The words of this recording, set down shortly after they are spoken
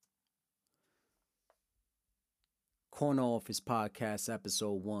Corner Office Podcast,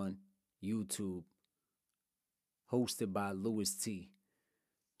 Episode 1, YouTube, hosted by Louis T.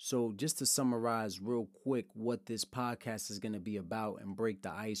 So, just to summarize real quick what this podcast is going to be about and break the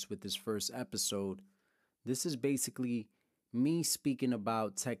ice with this first episode, this is basically me speaking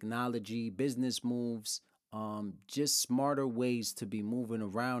about technology, business moves, just smarter ways to be moving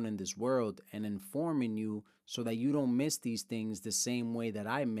around in this world and informing you so that you don't miss these things the same way that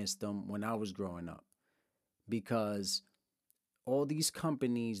I missed them when I was growing up. Because all these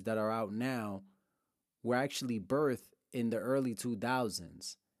companies that are out now were actually birthed in the early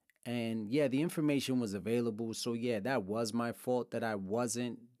 2000s. And yeah, the information was available. So yeah, that was my fault that I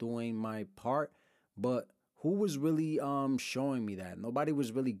wasn't doing my part. But who was really showing me that? Nobody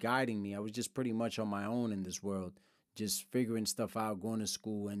was really guiding me. I was just pretty much on my own in this world, just figuring stuff out, going to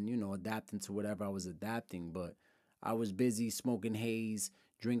school and, adapting to whatever I was adapting. But I was busy smoking haze,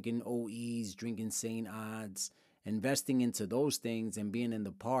 drinking OEs, drinking St. Odds, investing into those things and being in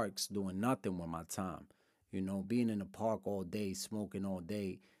the parks doing nothing with my time. Being in the park all day, smoking all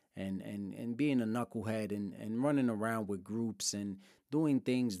day, and being a knucklehead and running around with groups and doing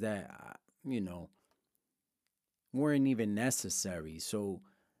things that, weren't even necessary. So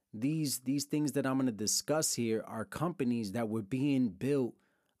these things that I'm going to discuss here are companies that were being built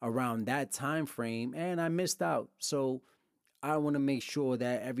around that time frame, and I missed out. So I want to make sure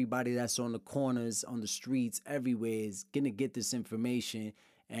that everybody that's on the corners, on the streets, everywhere is going to get this information.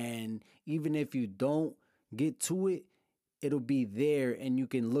 And even if you don't get to it, it'll be there and you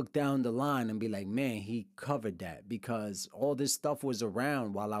can look down the line and be like, man, he covered that, because all this stuff was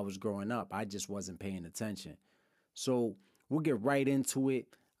around while I was growing up. I just wasn't paying attention. So we'll get right into it.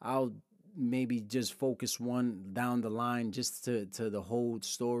 I'll maybe just focus one down the line just to the whole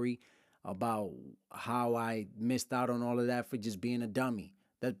story about how I missed out on all of that for just being a dummy.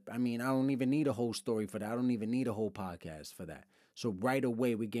 I don't even need a whole story for that. I don't even need a whole podcast for that. So right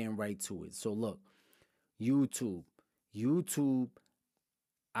away, we're getting right to it. So look, YouTube,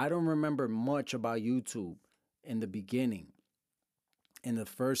 I don't remember much about YouTube in the beginning, in the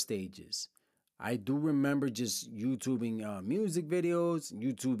first stages. I do remember just YouTubing music videos,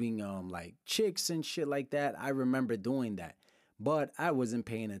 YouTubing like chicks and shit like that. I remember doing that. But I wasn't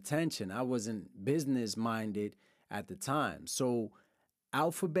paying attention. I wasn't business minded at the time. So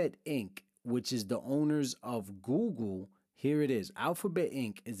Alphabet Inc., which is the owners of Google, here it is. Alphabet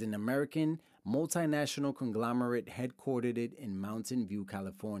Inc. is an American multinational conglomerate headquartered in Mountain View,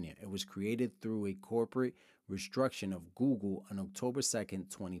 California. It was created through a corporate restructuring of Google on October 2nd,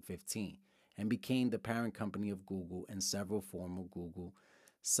 2015, and became the parent company of Google and several former Google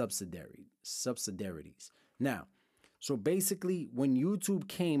subsidiaries. Now, so basically, when YouTube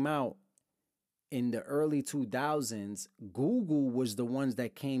came out in the early 2000s, Google was the ones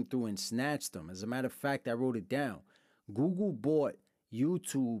that came through and snatched them. As a matter of fact, I wrote it down. Google bought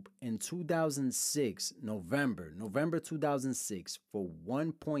YouTube in 2006, November 2006, for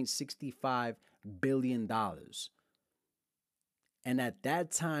 $1.65 billion. And at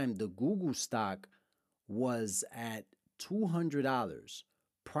that time, the Google stock was at $200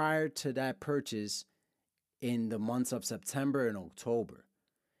 prior to that purchase in the months of September and October.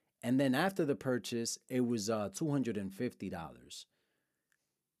 And then after the purchase, it was $250.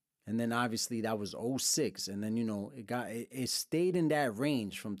 And then obviously that was '06. And then, it stayed in that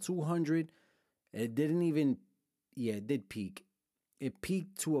range from 200. It didn't even, it did peak. It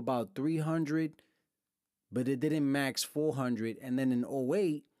peaked to about 300, but it didn't max 400. And then in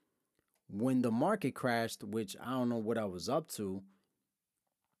 '08, when the market crashed, which I don't know what I was up to,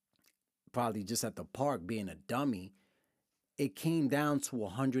 probably just at the park being a dummy, it came down to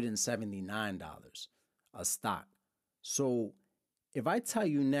 $179 a stock. So if I tell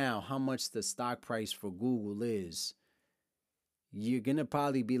you now how much the stock price for Google is, you're going to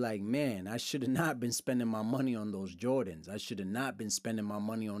probably be like, man, I should have not been spending my money on those Jordans. I should have not been spending my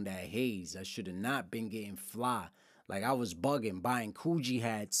money on that haze. I should have not been getting fly. Like I was bugging, buying Coogee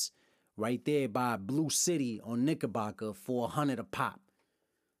hats right there by Blue City on Knickerbocker for $100 a pop.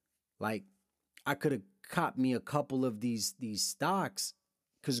 Like I could have copped me a couple of these stocks,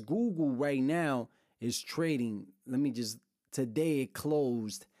 because Google right now is trading. Today it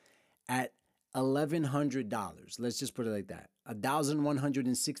closed at $1,100. Let's just put it like that.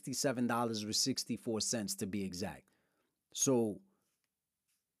 $1,167.64 to be exact. So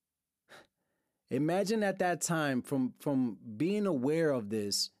imagine at that time, from being aware of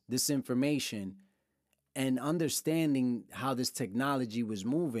this information and understanding how this technology was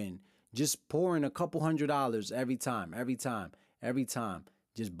moving, just pouring a couple $100 every time,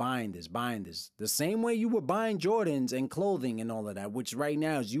 just buying this. The same way you were buying Jordans and clothing and all of that, which right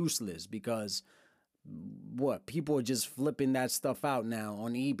now is useless because what, people are just flipping that stuff out now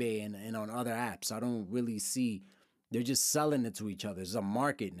on eBay and on other apps. I don't really see, they're just selling it to each other. It's a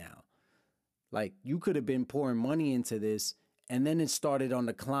market now. Like, you could have been pouring money into this, and then it started on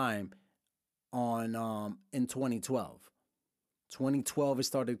the climb on in 2012. 2012 it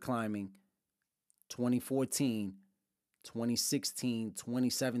started climbing, 2014, 2016,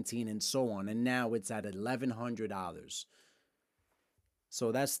 2017, and so on. And now it's at $1,100.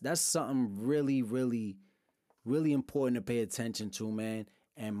 So that's something really, really, really important to pay attention to, man.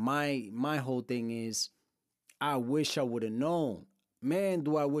 And my whole thing is, I wish I would have known. Man,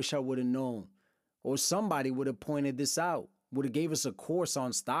 do I wish I would have known. Or somebody would have pointed this out. Would have gave us a course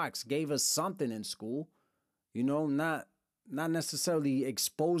on stocks, gave us something in school. You know, not necessarily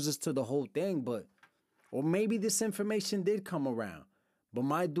expose us to the whole thing, but or maybe this information did come around. But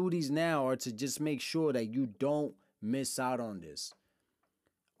my duties now are to just make sure that you don't miss out on this,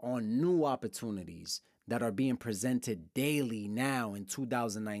 on new opportunities that are being presented daily now in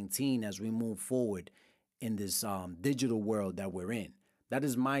 2019 as we move forward in this digital world that we're in. That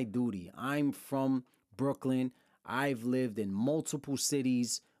is my duty. I'm from Brooklyn. I've lived in multiple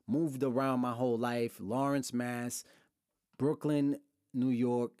cities, moved around my whole life: Lawrence, Mass., Brooklyn, New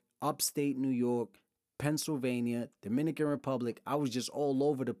York, upstate New York, Pennsylvania, Dominican Republic. I was just all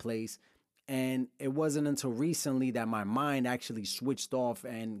over the place. And it wasn't until recently that my mind actually switched off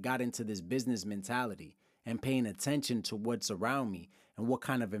and got into this business mentality and paying attention to what's around me and what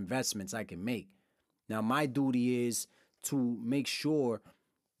kind of investments I can make. Now, my duty is to make sure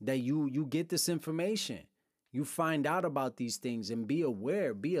that you get this information. You find out about these things and be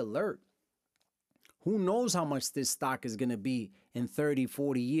aware, be alert. Who knows how much this stock is going to be in 30,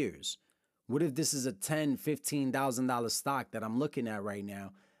 40 years? What if this is a $10,000, $15,000 stock that I'm looking at right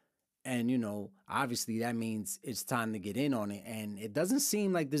now? And, you know, obviously that means it's time to get in on it. And it doesn't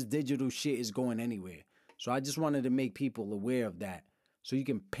seem like this digital shit is going anywhere. So I just wanted to make people aware of that, so you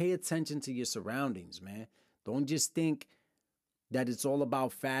can pay attention to your surroundings, man. Don't just think that it's all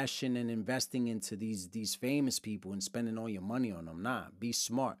about fashion and investing into these famous people and spending all your money on them. Nah, be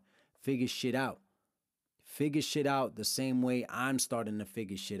smart. Figure shit out. Figure shit out the same way I'm starting to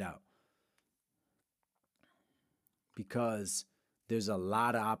figure shit out. Because there's a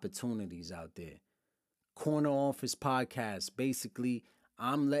lot of opportunities out there. Corner Office Podcast. Basically,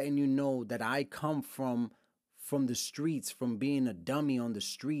 I'm letting you know that I come from the streets, from being a dummy on the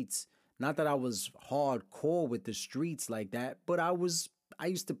streets. Not that I was hardcore with the streets like that, but I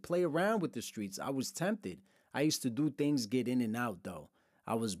used to play around with the streets. I was tempted. I used to do things, get in and out though.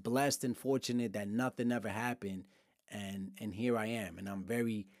 I was blessed and fortunate that nothing ever happened, and here I am. And I'm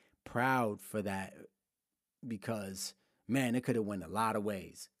very proud for that, because man, it could have went a lot of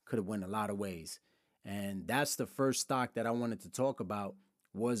ways. And that's the first stock that I wanted to talk about,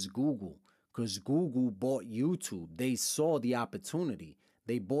 was Google. Because Google bought YouTube. They saw the opportunity.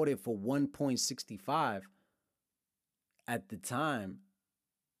 They bought it for 1.65 at the time.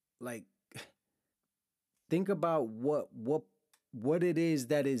 Like, think about what it is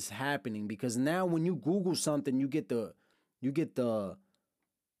that is happening. Because now when you Google something, you get the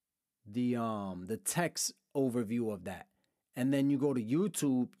text overview of that. And then you go to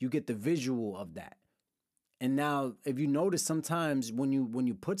YouTube, you get the visual of that. And now, if you notice, sometimes when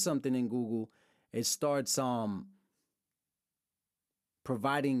you put something in Google, it starts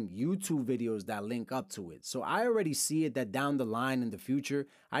providing YouTube videos that link up to it. So I already see it that down the line in the future,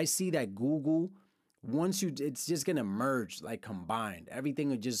 I see that Google, it's just gonna merge, like combined. Everything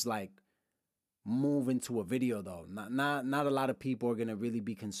will just like move into a video though. Not a lot of people are gonna really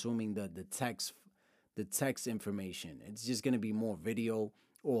be consuming the text information. It's just gonna be more video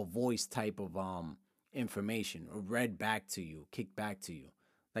or voice type of information, or read back to you, kicked back to you,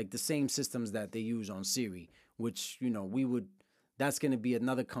 like the same systems that they use on Siri, which, you know, that's going to be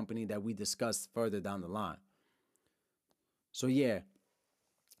another company that we discuss further down the line. So yeah,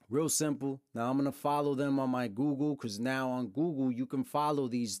 real simple. Now I'm going to follow them on my Google, because now on Google you can follow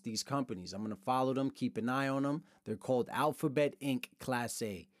these companies. I'm going to follow them, keep an eye on them. They're called Alphabet Inc. Class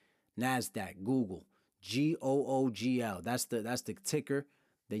A, NASDAQ, Google, GOOGL. That's the ticker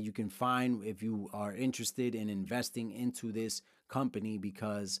that you can find if you are interested in investing into this company,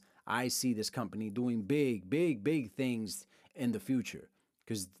 because I see this company doing big things in the future,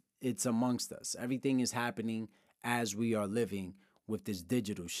 because it's amongst us. Everything is happening as we are living with this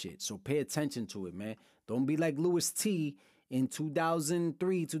digital shit. So pay attention to it, man. Don't be like Louis T in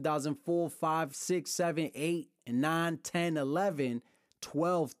 2003, 2004, 5, 6, 7, 8, and 9, 10, 11,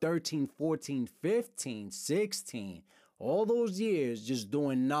 12, 13, 14, 15, 16. All those years just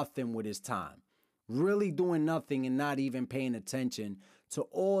doing nothing with his time. Really doing nothing and not even paying attention to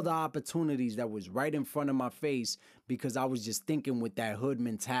all the opportunities that was right in front of my face because I was just thinking with that hood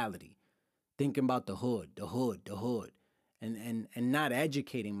mentality, thinking about the hood, the hood, the hood, and not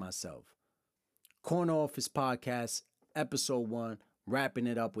educating myself. Corner Office Podcast, episode 1, wrapping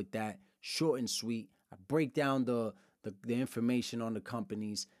it up with that, short and sweet. I break down the information on the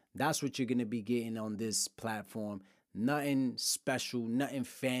companies. That's what you're going to be getting on this platform. Nothing special, nothing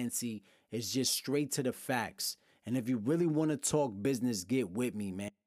fancy. It's just straight to the facts. And if you really want to talk business, get with me, man.